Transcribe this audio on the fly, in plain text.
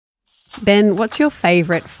Ben, what's your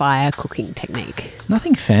favourite fire cooking technique?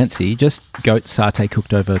 Nothing fancy, just goat satay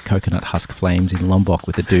cooked over coconut husk flames in Lombok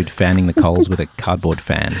with a dude fanning the coals with a cardboard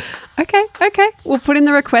fan. Okay. We'll put in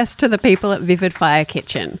the request to the people at Vivid Fire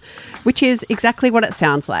Kitchen, which is exactly what it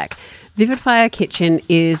sounds like. Vivid Fire Kitchen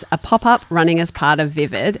is a pop-up running as part of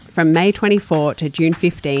Vivid from May 24 to June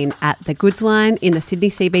 15 at the Goods Line in the Sydney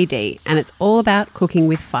CBD, and it's all about cooking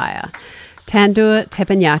with fire. Tandoor,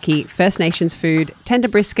 teppanyaki, First Nations food, tender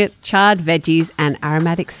brisket, charred veggies and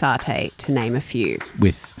aromatic satay, to name a few.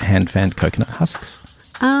 With hand-fanned coconut husks?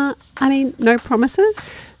 No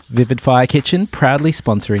promises? Vivid Fire Kitchen proudly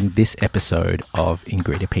sponsoring this episode of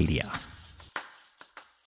Ingredipedia.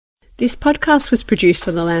 This podcast was produced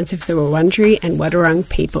on the lands of the Wurundjeri and Wadawurrung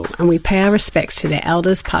people, and we pay our respects to their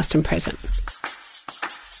elders past and present.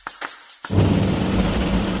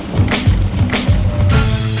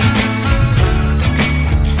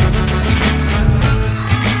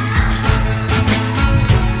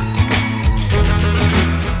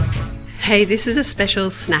 Hey, this is a special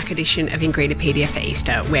snack edition of Ingredipedia for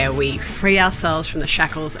Easter, where we free ourselves from the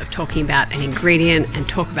shackles of talking about an ingredient and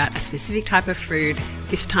talk about a specific type of food,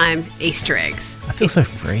 this time Easter eggs. I feel so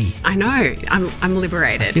free. I know, I'm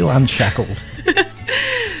liberated. I feel unshackled.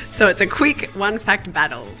 So it's a quick one fact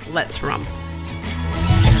battle. Let's rum.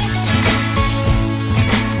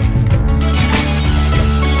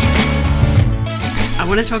 I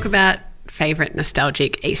want to talk about favourite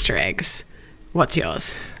nostalgic Easter eggs. What's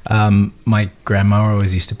yours? My grandma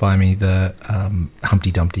always used to buy me the Humpty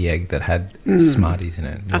Dumpty egg that had Smarties in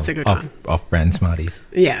it. That's a good one. Off-brand Smarties.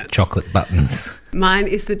 Yeah. Chocolate buttons. Mine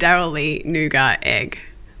is the Daryl Lee Nougat egg.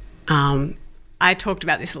 I talked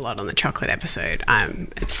about this a lot on the chocolate episode. I'm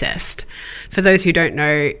obsessed. For those who don't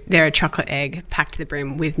know, they're a chocolate egg packed to the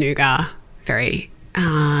brim with nougat. Very,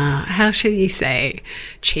 how should you say,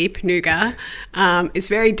 cheap nougat. It's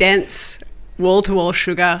very dense, wall-to-wall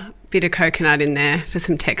sugar, bit of coconut in there for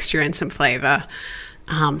some texture and some flavour.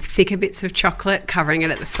 Thicker bits of chocolate covering it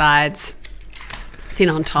at the sides, thin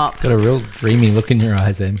on top. Got a real dreamy look in your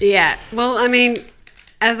eyes, Em. Yeah. Well, I mean,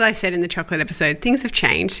 as I said in the chocolate episode, things have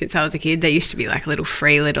changed since I was a kid. There used to be like a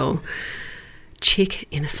little chick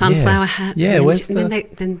in a sunflower hat. Yeah, then they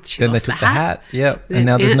took the hat. Yep. And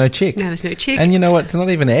now there's no chick. Now there's no chick. And you know what? It's not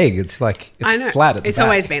even an egg. It's like I know. Flat at the It's back.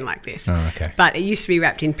 always been like this. Oh, okay. But it used to be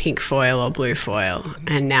wrapped in pink foil or blue foil,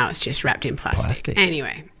 and now it's just wrapped in plastic.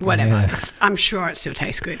 Anyway, whatever. Yeah. I'm sure it still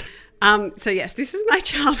tastes good. So yes, this is my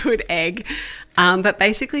childhood egg. But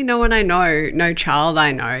basically no one I know, no child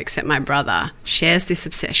I know except my brother shares this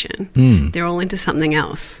obsession. They're all into something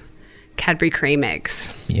else. Cadbury Creme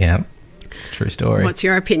eggs. Yeah. It's a true story. What's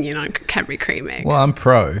your opinion on Cadbury Creme eggs? Well, I'm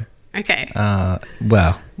pro. Okay.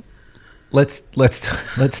 Well, let's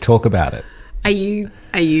talk about it. Are you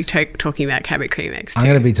talking about Cadbury Creme eggs too? I'm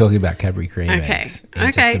going to be talking about Cadbury Creme eggs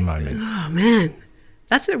in just a moment. Oh, man.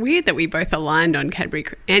 That's weird that we both aligned on Cadbury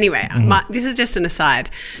Creme. Anyway, this is just an aside.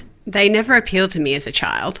 They never appealed to me as a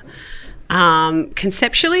child.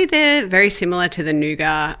 Conceptually, they're very similar to the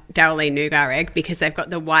Daryl Lee Nougat egg because they've got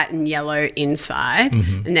the white and yellow inside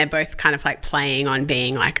and they're both kind of like playing on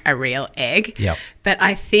being like a real egg. Yep. But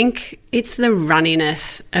I think it's the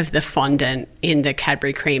runniness of the fondant in the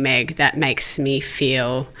Cadbury Creme egg that makes me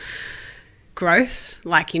feel gross.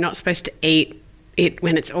 Like you're not supposed to eat it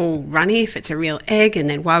when it's all runny if it's a real egg, and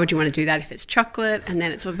then why would you want to do that if it's chocolate? And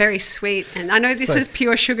then it's all very sweet, and I know this is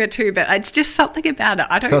pure sugar too, but it's just something about it.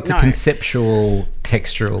 I don't know. So it's a conceptual,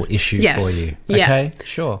 textural issue for you. Okay,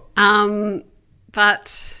 sure.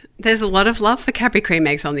 But there's a lot of love for Cadbury Creme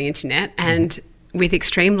eggs on the internet, and with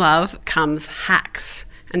extreme love comes hacks,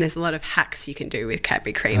 and there's a lot of hacks you can do with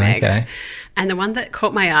Cadbury Creme eggs. And the one that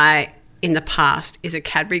caught my eye in the past is a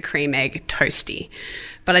Cadbury Creme egg toasty.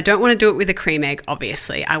 But I don't want to do it with a cream egg,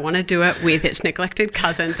 obviously. I want to do it with its neglected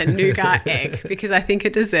cousin, the nougat egg, because I think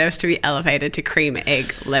it deserves to be elevated to cream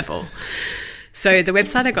egg level. So the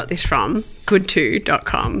website I got this from,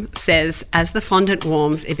 good2.com, says, as the fondant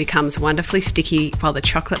warms, it becomes wonderfully sticky while the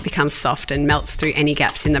chocolate becomes soft and melts through any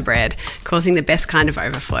gaps in the bread, causing the best kind of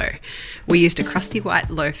overflow. We used a crusty white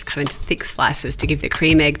loaf cut into thick slices to give the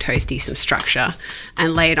cream egg toasty some structure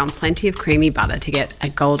and lay it on plenty of creamy butter to get a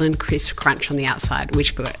golden crisp crunch on the outside,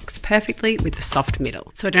 which works perfectly with the soft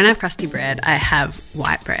middle. So I don't have crusty bread, I have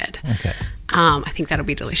white bread. Okay. I think that'll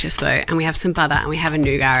be delicious though. And we have some butter and we have a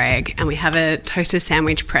nougat egg and we have a toasted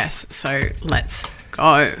sandwich press. So let's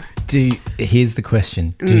go. Here's the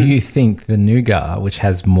question. Do you think the nougat, which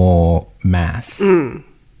has more mass,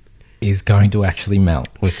 is going to actually melt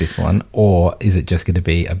with this one, or is it just going to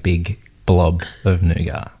be a big blob of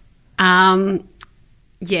nougat?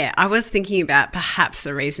 Yeah, I was thinking about perhaps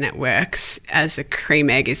the reason it works as a cream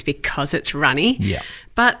egg is because it's runny. Yeah.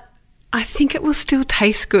 But I think it will still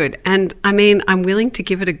taste good. And I mean, I'm willing to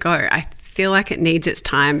give it a go. I feel like it needs its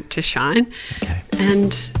time to shine. Okay.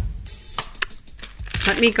 And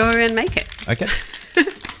let me go and make it. Okay.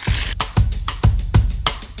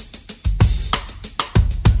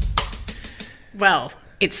 Well,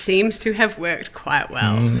 it seems to have worked quite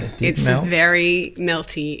well. It's melt. Very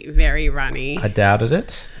melty, very runny. I doubted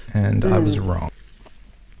it, and I was wrong.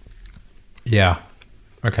 Yeah.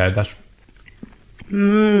 Okay, that's...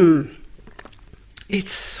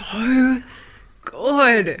 It's so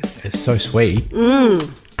good. It's so sweet.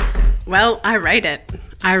 Well, I rate it.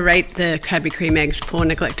 I rate the Cadbury Cream Egg's poor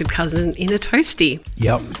neglected cousin in a toasty.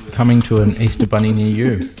 Yep. Coming to an Easter bunny near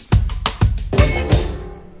you.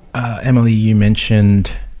 Emily, you mentioned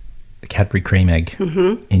the Cadbury Cream Egg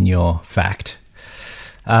in your fact.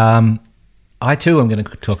 I too am going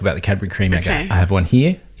to talk about the Cadbury Cream Egg. Okay. I have one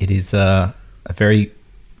here. It is a very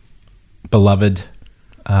beloved,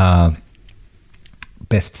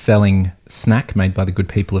 best-selling snack made by the good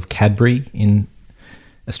people of Cadbury in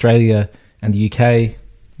Australia and the UK.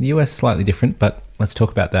 The US slightly different, but let's talk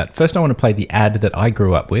about that. First, I want to play the ad that I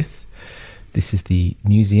grew up with. This is the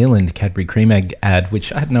New Zealand Cadbury Cream Egg ad,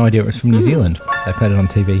 which I had no idea it was from New Zealand. They played it on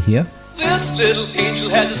TV here. This little angel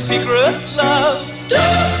has a secret love.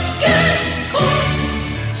 Don't get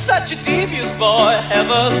caught. Such a devious boy,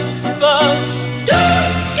 heavens above.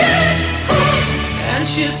 Don't get caught. And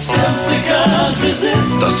she simply can't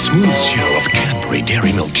resist. The smooth shell of Cadbury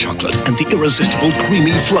Dairy Milk Chocolate and the irresistible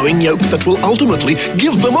creamy flowing yolk that will ultimately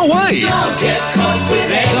give them away. Don't get caught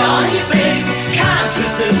with egg on your face. Can't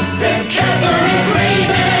resist them Cadbury Cream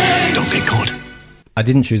Eggs. Don't get caught. I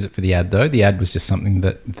didn't choose it for the ad, though. The ad was just something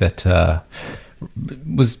that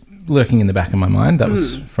was lurking in the back of my mind. That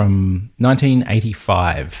was from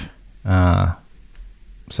 1985.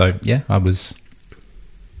 So, yeah, I was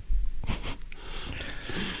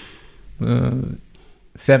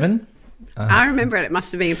 7. I remember it. It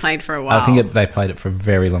must have been played for a while. I think they played it for a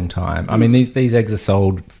very long time. I mean, these eggs are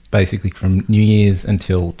sold basically from New Year's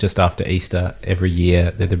until just after Easter every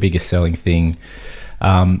year. They're the biggest selling thing.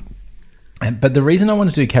 But the reason I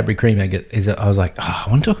wanted to do Cadbury Cream Egg is that I was like, I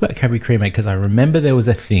want to talk about Cadbury Cream Egg because I remember there was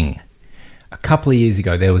a thing. A couple of years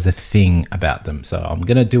ago, there was a thing about them. So I'm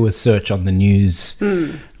going to do a search on the news,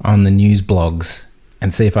 on the news blogs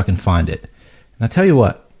and see if I can find it. And I tell you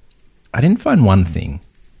what, I didn't find one thing.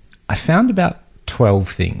 I found about 12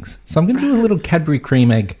 things. So I'm going to do a little Cadbury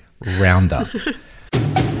Cream Egg roundup.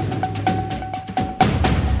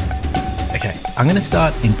 Okay, I'm going to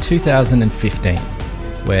start in 2015,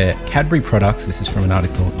 where Cadbury products, this is from an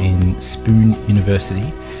article in Spoon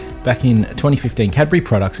University, back in 2015, Cadbury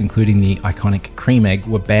products, including the iconic cream egg,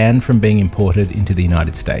 were banned from being imported into the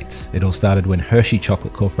United States. It all started when Hershey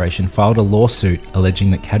Chocolate Corporation filed a lawsuit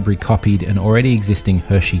alleging that Cadbury copied an already existing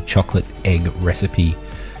Hershey chocolate egg recipe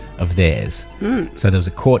of theirs. So there was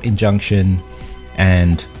a court injunction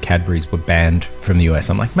and Cadbury's were banned from the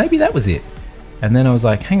US. I'm like, maybe that was it. And then I was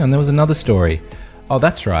like, hang on, there was another story. Oh,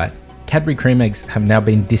 that's right. Cadbury cream eggs have now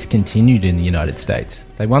been discontinued in the United States.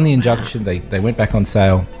 They won the injunction, they went back on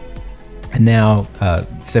sale, and now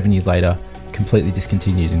 7 years later, completely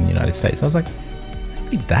discontinued in the United States. I was like,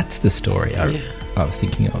 maybe that's the story I was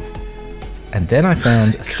thinking of. And then I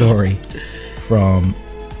found a story from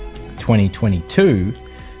 2022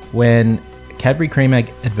 when Cadbury Cream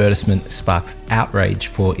Egg advertisement sparks outrage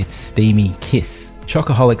for its steamy kiss.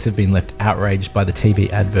 Chocoholics have been left outraged by the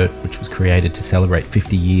TV advert, which was created to celebrate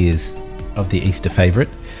 50 years of the Easter favourite.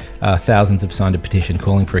 Thousands have signed a petition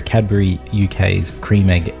calling for a Cadbury UK's cream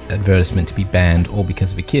egg advertisement to be banned, all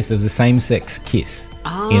because of a kiss. There was a same-sex kiss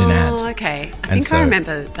in an ad. Oh, okay. I think I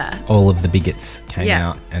remember that. All of the bigots came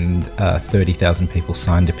out and 30,000 people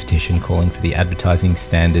signed a petition calling for the Advertising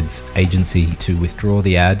Standards Agency to withdraw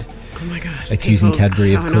the ad. Oh my God. Accusing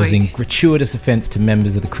Cadbury of causing annoying. gratuitous offence to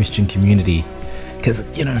members of the Christian community. Because,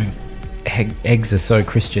 you know, eggs are so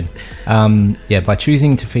Christian. By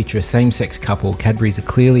choosing to feature a same-sex couple, Cadbury's are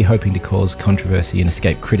clearly hoping to cause controversy and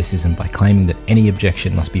escape criticism by claiming that any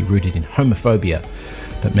objection must be rooted in homophobia.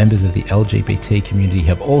 But members of the LGBT community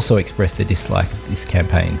have also expressed their dislike of this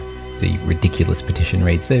campaign. The ridiculous petition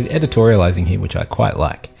reads. They're editorialising here, which I quite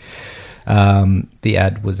like. The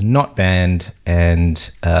ad was not banned,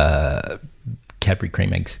 and Cadbury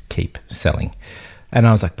cream eggs keep selling. And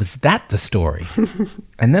I was like, was that the story?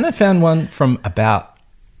 And then I found one from about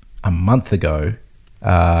a month ago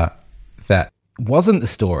that wasn't the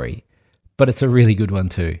story, but it's a really good one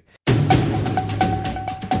too.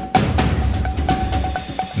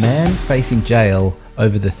 Man facing jail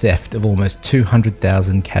over the theft of almost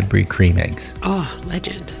 200,000 Cadbury Creme eggs. Oh,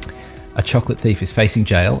 legend. A chocolate thief is facing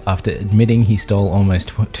jail after admitting he stole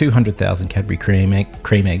almost 200,000 Cadbury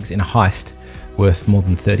Creme eggs in a heist worth more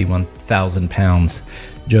than £31,000.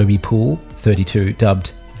 Joby Poole, 32,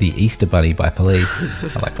 dubbed the Easter Bunny by police,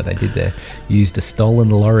 I like what they did there, used a stolen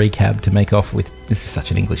lorry cab to make off with, this is such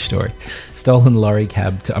an English story, stolen lorry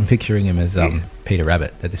cab to, I'm picturing him as Peter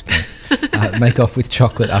Rabbit at this point, make off with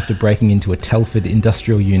chocolate after breaking into a Telford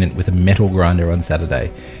industrial unit with a metal grinder on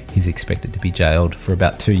Saturday. He's expected to be jailed for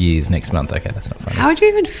about 2 years next month. Okay, that's not funny. How would you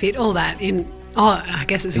even fit all that in? Oh, I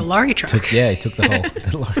guess it's a lorry truck. He took the whole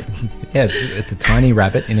the lorry. Yeah, it's a tiny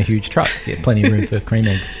rabbit in a huge truck. Yeah, plenty of room for cream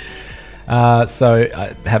eggs. So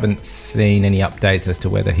I haven't seen any updates as to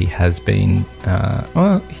whether he has been...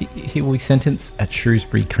 he will be sentenced at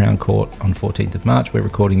Shrewsbury Crown Court on 14th of March. We're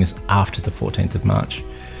recording this after the 14th of March.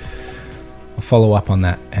 I'll follow up on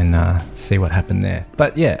that and see what happened there.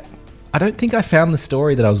 But yeah, I don't think I found the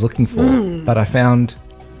story that I was looking for, but I found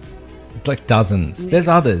like dozens. There's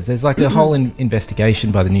others. There's like a whole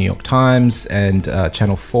investigation by the New York Times and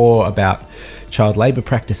Channel 4 about child labour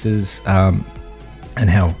practices, and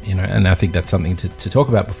how, and I think that's something to talk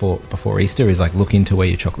about before Easter, is like look into where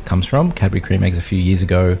your chocolate comes from. Cadbury Creme eggs a few years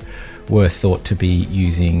ago were thought to be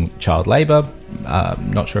using child labour.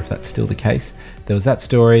 Not sure if that's still the case. There was that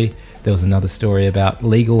story. There was another story about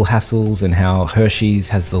legal hassles and how Hershey's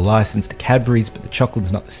has the license to Cadbury's, but the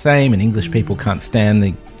chocolate's not the same, and English people can't stand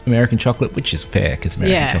the American chocolate, which is fair because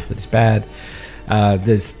American chocolate is bad.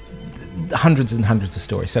 There's hundreds and hundreds of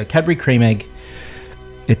stories. So Cadbury Creme egg,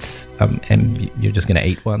 it's and you're just going to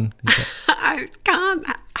eat one. I can't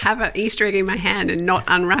have an Easter egg in my hand and not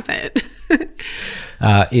unwrap it.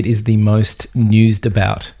 It is the most newsed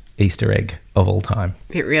about Easter egg of all time.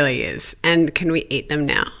 It really is. And can we eat them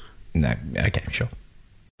now? No. Okay, sure.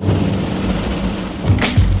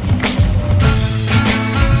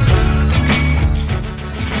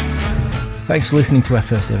 Thanks for listening to our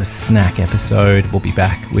first ever snack episode. We'll be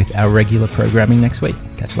back with our regular programming next week.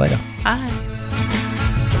 Catch you later. Bye.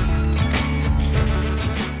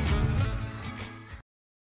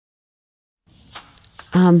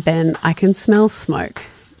 Ben, I can smell smoke.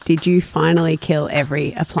 Did you finally kill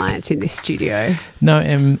every appliance in this studio? No,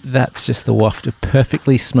 Em, that's just the waft of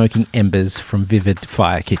perfectly smoking embers from Vivid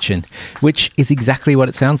Fire Kitchen, which is exactly what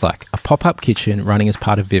it sounds like. A pop-up kitchen running as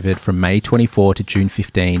part of Vivid from May 24 to June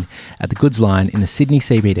 15 at the Goods Line in the Sydney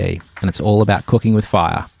CBD, and it's all about cooking with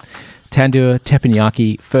fire. Tandoor,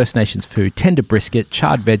 teppanyaki, First Nations food, tender brisket,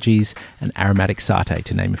 charred veggies, and aromatic satay,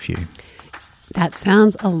 to name a few. That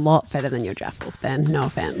sounds a lot better than your Jaffles, Ben. No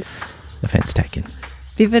offence. Offence taken.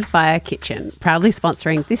 Vivid Fire Kitchen, proudly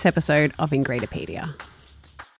sponsoring this episode of Ingredipedia.